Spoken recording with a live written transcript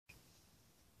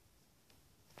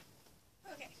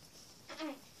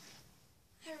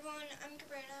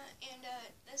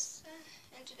this,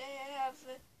 and today I have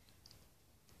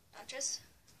not just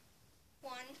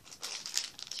one,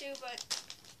 two, but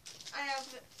I have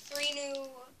 3 new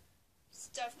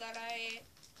stuff that I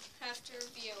have to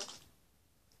review.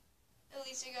 At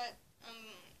least I got,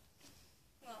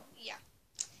 well, yeah.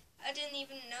 I didn't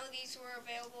even know these were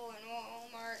available in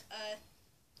Walmart,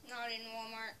 not in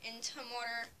Walmart, in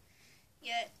Tumwater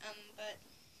yet, but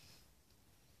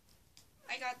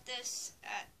I got this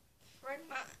at Fred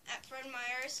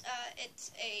Meyer's.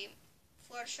 It's a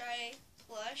Fluttershy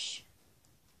plush.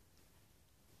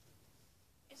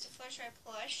 It's a Fluttershy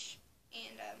plush,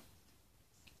 and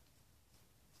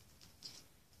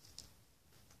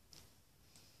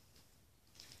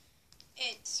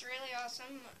it's really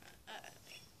awesome.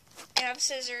 I have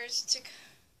scissors to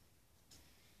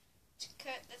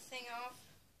cut the thing off.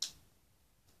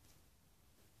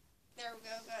 There we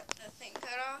go, got the thing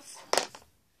cut off.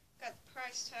 Got the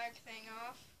price tag thing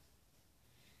off.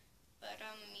 But,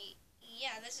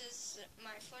 yeah, this is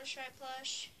my Fluttershy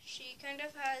plush. She kind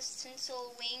of has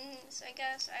tinsel wings, I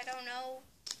guess. I don't know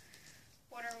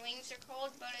what her wings are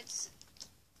called, but it's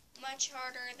much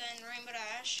harder than Rainbow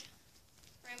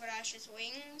Dash's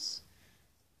wings.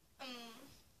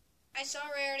 I saw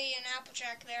Rarity and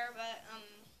Applejack there, but,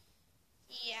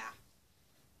 yeah.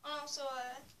 Also,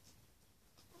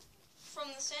 from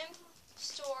the same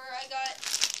store, I got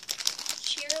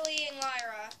Cheerly and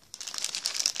Lyra.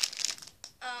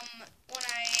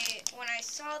 When I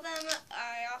saw them,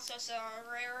 I also saw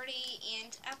Rarity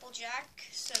and Applejack,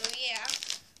 so yeah,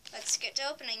 let's get to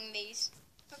opening these.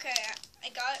 Okay, I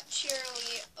got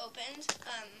Cheerly opened.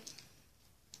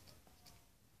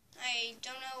 I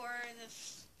don't know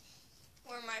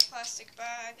where my plastic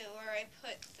bag, where I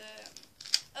put the,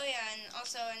 oh yeah, and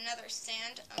also another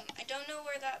stand. I don't know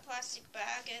where that plastic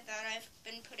bag is that I've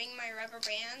been putting my rubber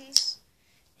bands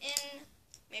in.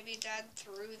 Maybe Dad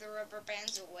threw the rubber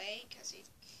bands away, because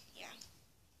yeah.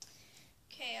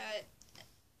 Okay,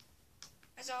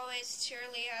 as always,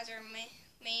 Cheerly has her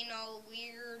mane all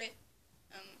weird.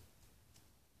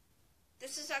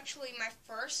 This is actually my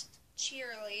first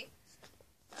Cheerly.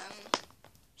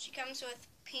 She comes with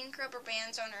pink rubber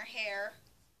bands on her hair.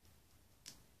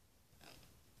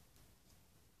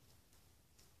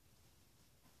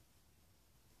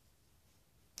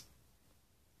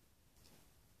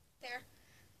 There.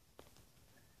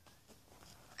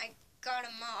 I got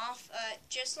them off.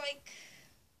 Just like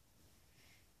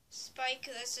Spike,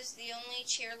 this is the only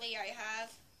Cheerly I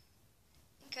have,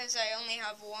 because I only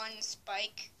have one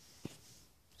Spike.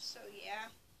 So yeah.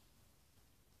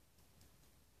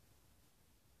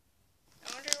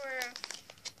 I wonder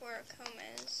where a comb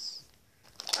is.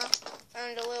 Oh,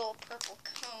 found a little purple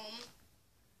comb.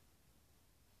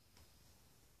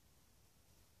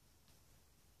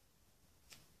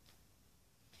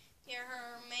 Yeah,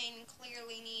 her mane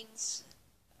clearly needs.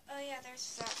 Oh yeah,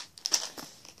 there's that.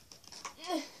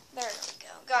 There we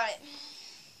go. Got it.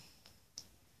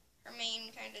 Her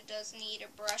mane kind of does need a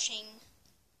brushing.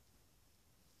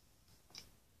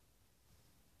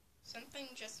 Something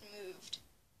just moved.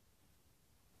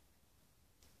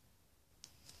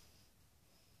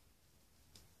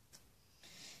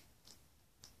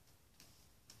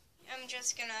 I'm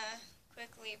just gonna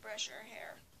quickly brush her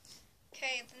hair.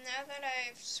 Okay, now that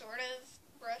I've sort of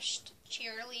brushed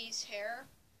Cheerly's hair,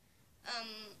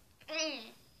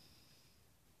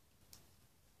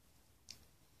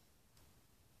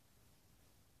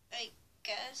 I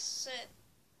guess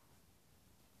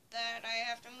that I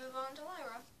have to move on to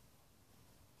Lyra.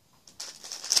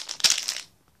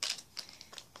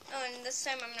 Oh, and this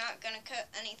time I'm not gonna cut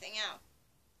anything out.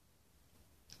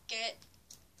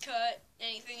 Cut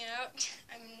anything out.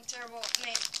 I'm terrible at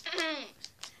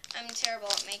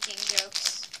making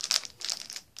jokes.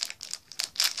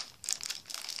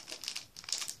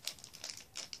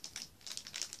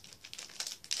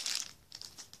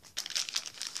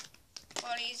 A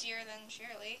lot easier than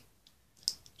Cheerly.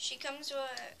 She comes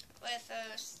with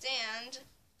a stand,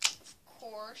 of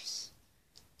course.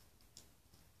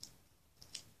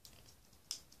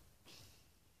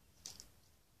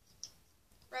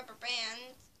 Rubber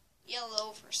band,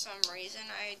 yellow for some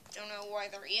reason. I don't know why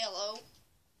they're yellow.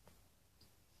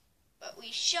 But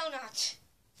we shall not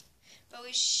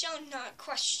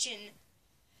question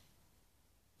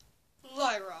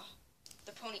Lyra,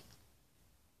 the pony.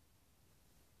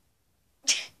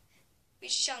 We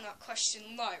shall not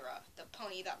question Lyra, the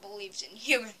pony that believes in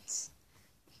humans.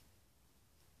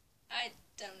 I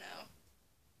don't know.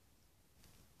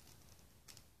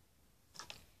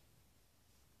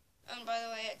 And by the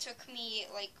way, it took me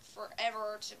like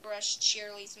forever to brush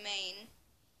Cheerly's mane.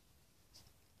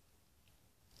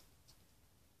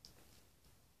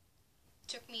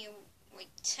 took me like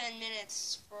 10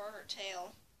 minutes for her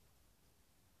tail.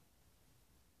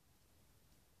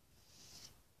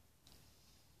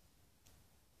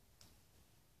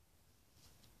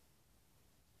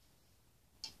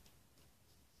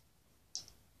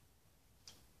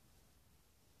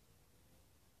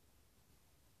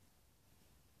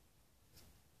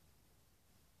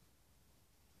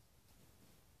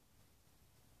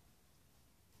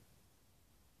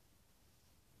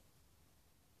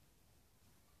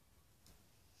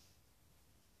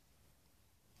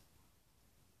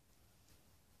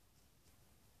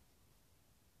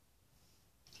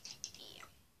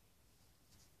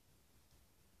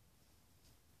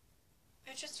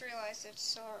 I just realized it's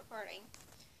still recording.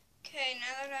 Okay,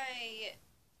 now that I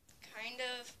kind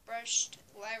of brushed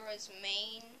Lyra's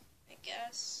mane, I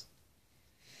guess,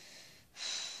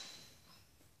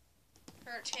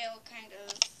 her tail kind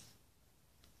of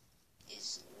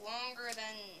is longer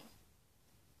than,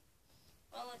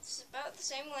 well, it's about the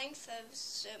same length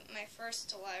as my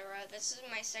first Lyra. This is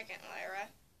my second Lyra.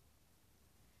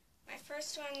 My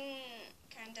first one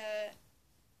kinda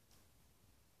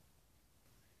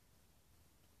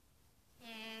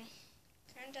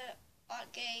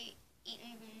Otgay,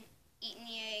 Eaton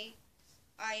Yay,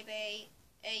 Ibe,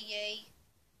 Ayay,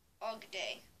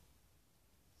 Ogday.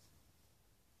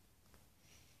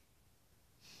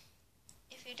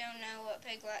 If you don't know what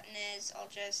Pig Latin is, I'll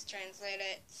just translate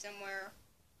it somewhere.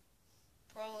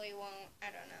 Probably won't, I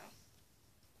don't know.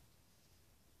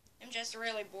 I'm just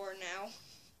really bored now.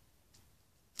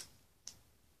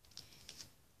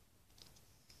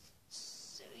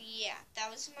 So yeah,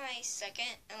 that was my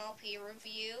second MLP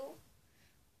review.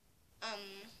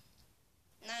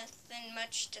 Nothing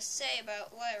much to say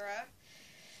about Lyra,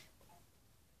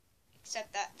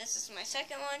 except that this is my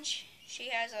second one. She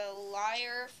has a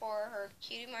lyre for her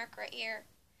cutie mark right here.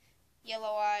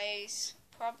 Yellow eyes,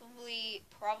 probably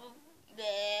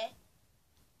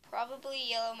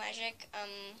yellow magic. I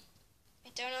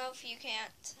don't know if you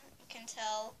can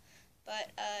tell,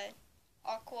 but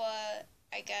aqua.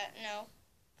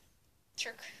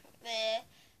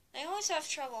 I always have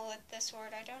trouble with this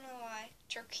word. I don't know why.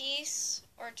 Turquoise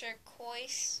or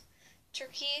turquoise.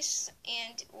 Turquoise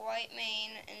and white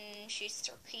mane, and she's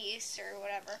turquoise or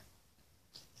whatever.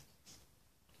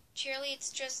 Cheerly's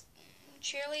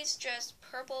just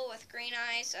purple with green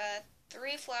eyes.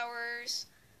 3 flowers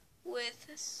with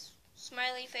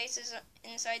smiley faces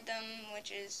inside them,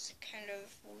 which is kind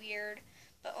of weird,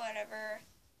 but whatever.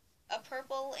 A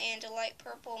purple and a light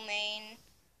purple mane.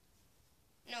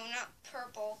 No, not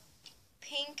purple.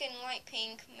 Pink and light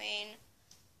pink mane.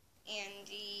 And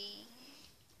the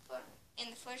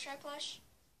Fluttershy plush.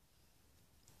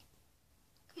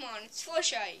 Come on, it's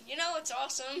Fluttershy. You know it's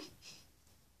awesome.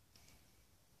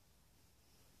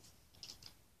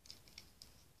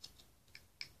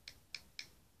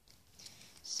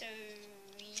 So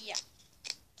yeah.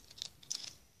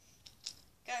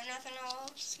 Got nothing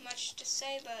else much to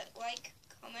say but like,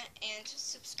 comment, and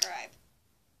subscribe.